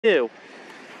do.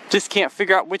 Just can't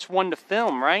figure out which one to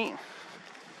film, right?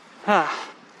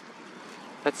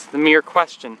 That's the mere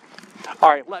question.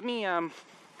 Alright, let me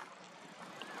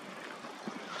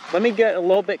get a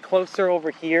little bit closer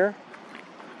over here.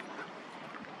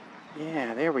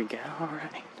 Yeah, there we go.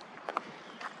 Alright.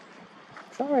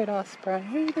 It's alright, Osprey.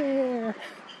 Hey there.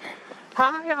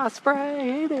 Hi, Osprey.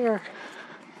 Hey there.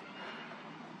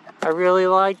 I really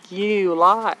like you a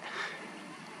lot.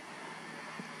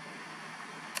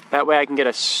 That way I can get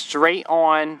a straight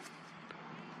on.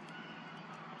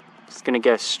 Just gonna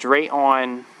get a straight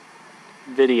on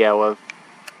video of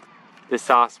this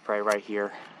osprey right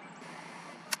here.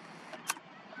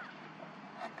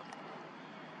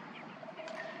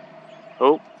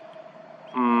 Oh.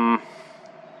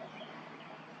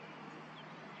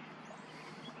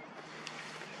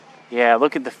 Yeah,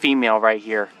 look at the female right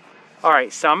here.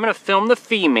 Alright, so I'm gonna film the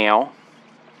female.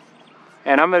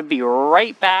 And I'm gonna be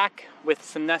right back with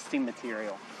some nesting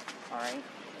material. Alright.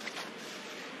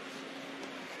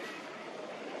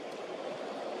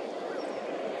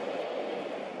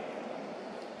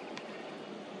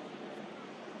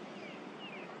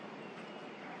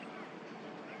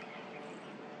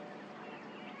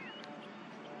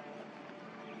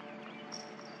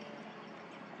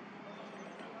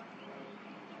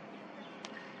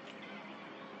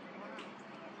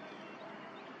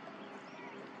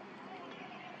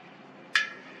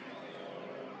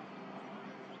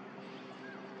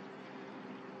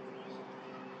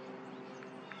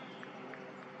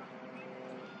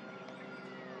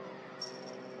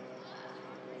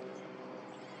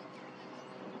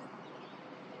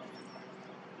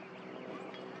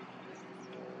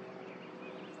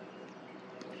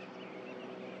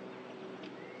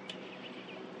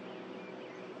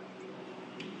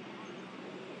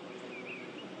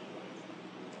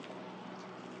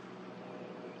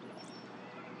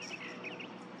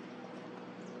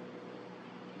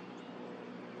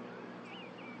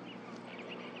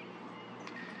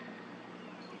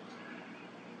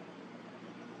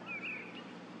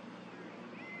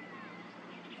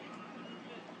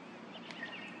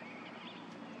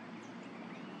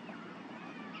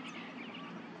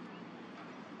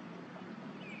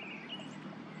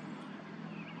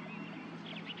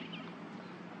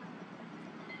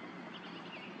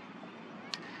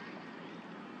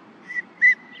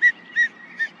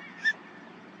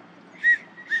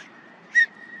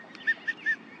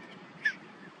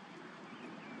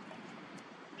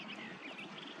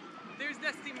 There's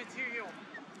nesting material.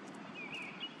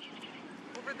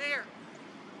 Over there.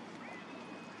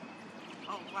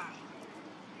 Oh wow.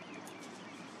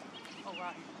 Oh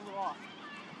wow, he flew off.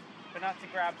 But not to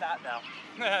grab that though.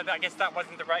 I guess that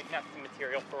wasn't the right nesting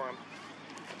material for him.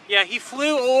 Yeah, he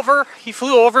flew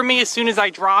over me as soon as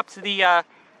I dropped the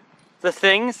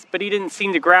things, but he didn't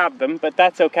seem to grab them, but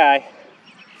that's okay.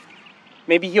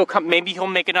 Maybe he'll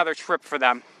make another trip for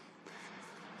them.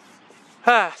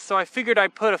 So I figured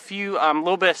I'd put a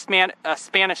little bit of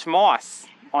Spanish moss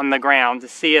on the ground to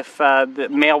see if the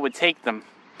male would take them.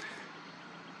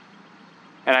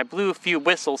 And I blew a few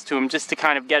whistles to him just to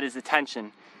kind of get his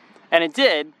attention. And it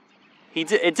did.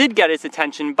 It did get his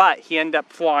attention, but he ended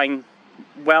up flying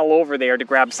well over there to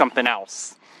grab something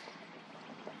else.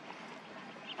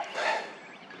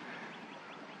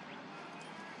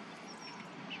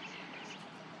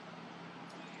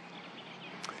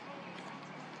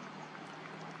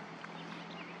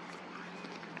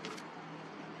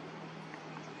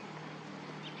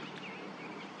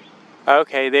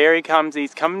 Okay, there he comes.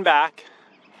 He's coming back.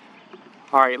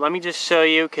 Alright, let me just show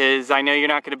you, because I know you're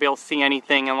not going to be able to see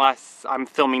anything unless I'm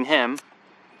filming him.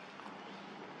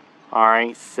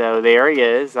 Alright, so there he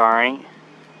is. Alright.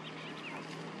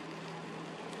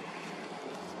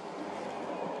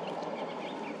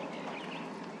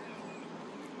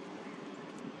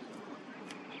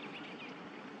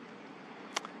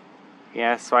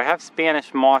 Yeah, so I have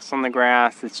Spanish moss on the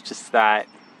grass. It's just that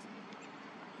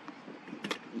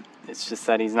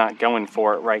he's not going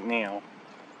for it right now.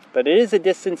 But it is a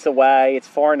distance away. It's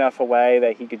far enough away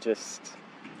that he could just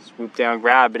swoop down and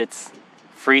grab it. It's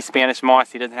free Spanish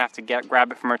moss. He doesn't have to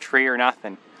grab it from a tree or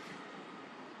nothing.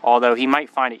 Although he might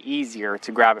find it easier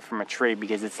to grab it from a tree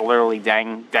because it's literally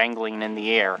dangling in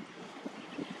the air.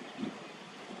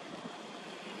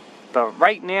 But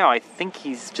right now I think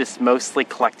he's just mostly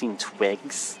collecting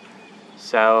twigs.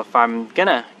 So if I'm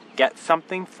gonna get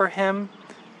something for him,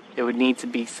 it would need to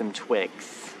be some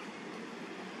twigs.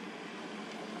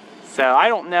 So I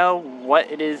don't know what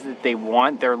it is that they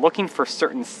want. They're looking for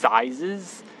certain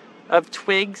sizes of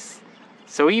twigs.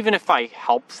 So even if I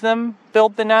helped them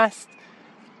build the nest,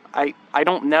 I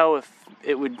don't know if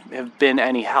it would have been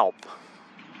any help.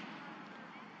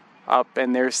 up,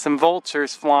 and there's some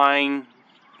vultures flying.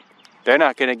 They're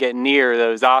not going to get near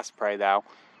those osprey though.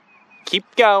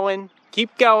 Keep going,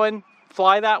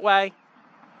 fly that way.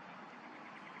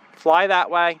 Fly that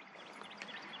way.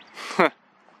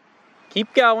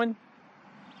 Keep going.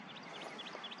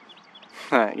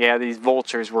 Yeah, these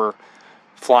vultures were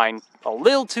flying a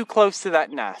little too close to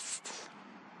that nest.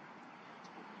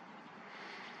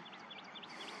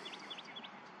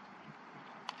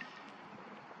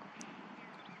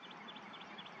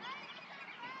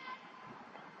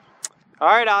 All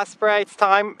right, Osprey, it's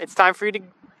time for you to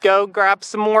go grab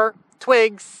some more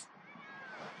twigs.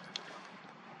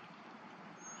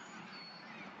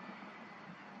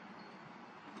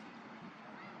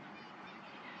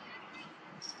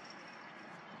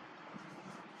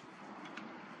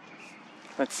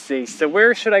 Let's see, so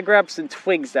where should I grab some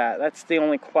twigs at? That's the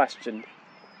only question.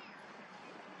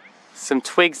 Some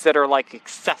twigs that are like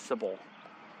accessible.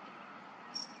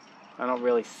 I don't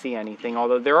really see anything,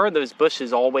 although there are those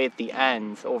bushes all the way at the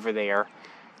end over there.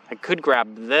 I could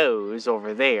grab those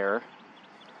over there.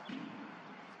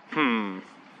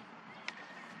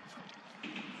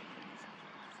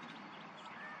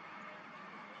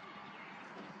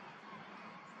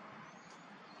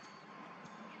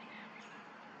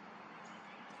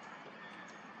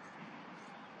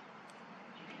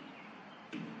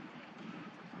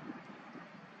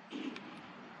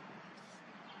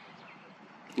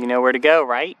 You know where to go,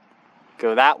 right?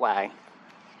 Go that way.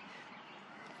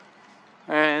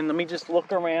 And let me just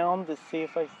look around to see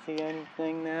if I see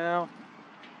anything now.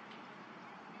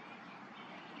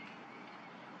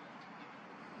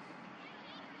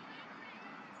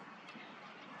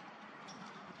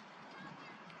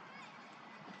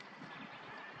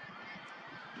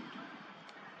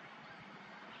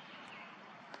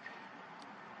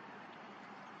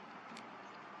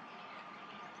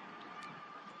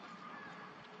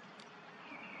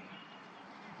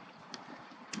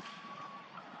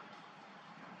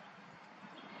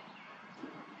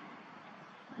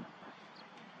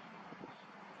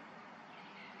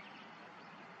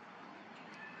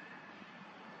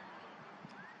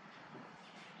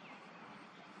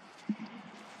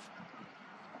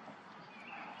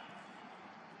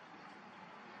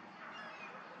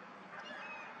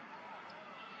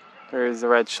 There's the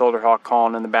red shoulder hawk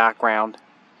calling in the background.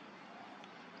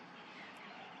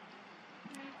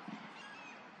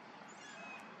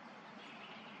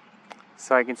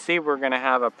 So I can see we're going to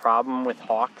have a problem with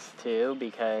hawks too,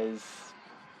 because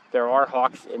there are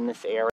hawks in this area.